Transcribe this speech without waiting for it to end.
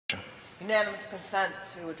Unanimous consent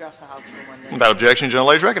to address the House for 1 minute. Without objection, the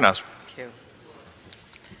gentlelady is recognized. Thank you.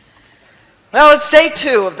 Well, it's day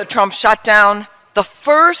 2 of the Trump shutdown, the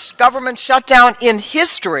first government shutdown in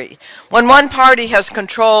history when one party has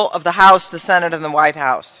control of the House, the Senate, and the White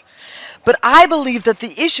House. But I believe that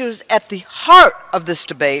the issues at the heart of this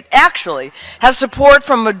debate actually have support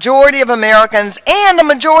from a majority of Americans and a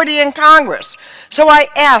majority in Congress. So I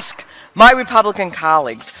ask my Republican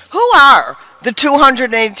colleagues, who are the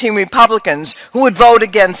 218 Republicans who would vote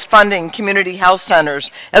against funding community health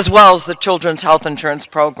centers as well as the Children's Health Insurance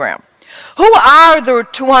Program? Who are the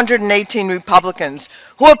 218 Republicans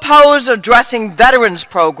who oppose addressing veterans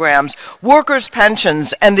programs, workers'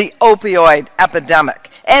 pensions, and the opioid epidemic?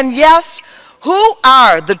 And yes, who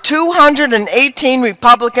are the 218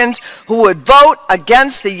 Republicans who would vote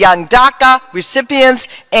against the Young DACA recipients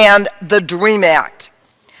and the DREAM Act?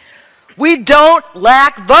 We don't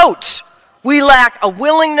lack votes. We lack a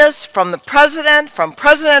willingness from the President, from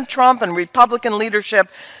President Trump and Republican leadership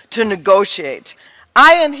to negotiate.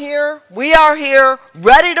 I am here, we are here,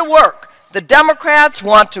 ready to work. The Democrats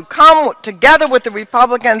want to come together with the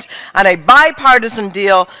Republicans on a bipartisan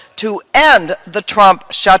deal to end the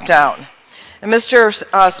Trump shutdown. And Mr.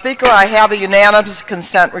 Speaker, I have a unanimous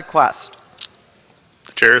consent request.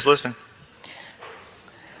 The chair is listening.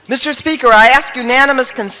 Mr. Speaker, I ask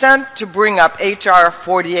unanimous consent to bring up H.R.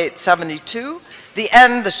 4872, the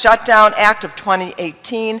End the Shutdown Act of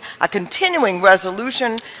 2018, a continuing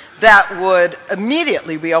resolution that would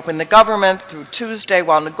immediately reopen the government through Tuesday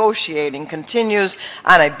while negotiating continues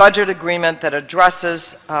on a budget agreement that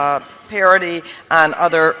addresses parity on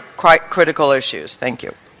other critical issues. Thank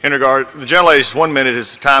you. In regard, the gentlelady's 1 minute,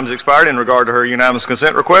 his time has expired. In regard to her unanimous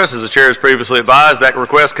consent request, as the chair has previously advised, that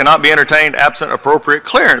request cannot be entertained absent appropriate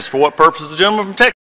clearance. For what purpose is the gentleman from Texas?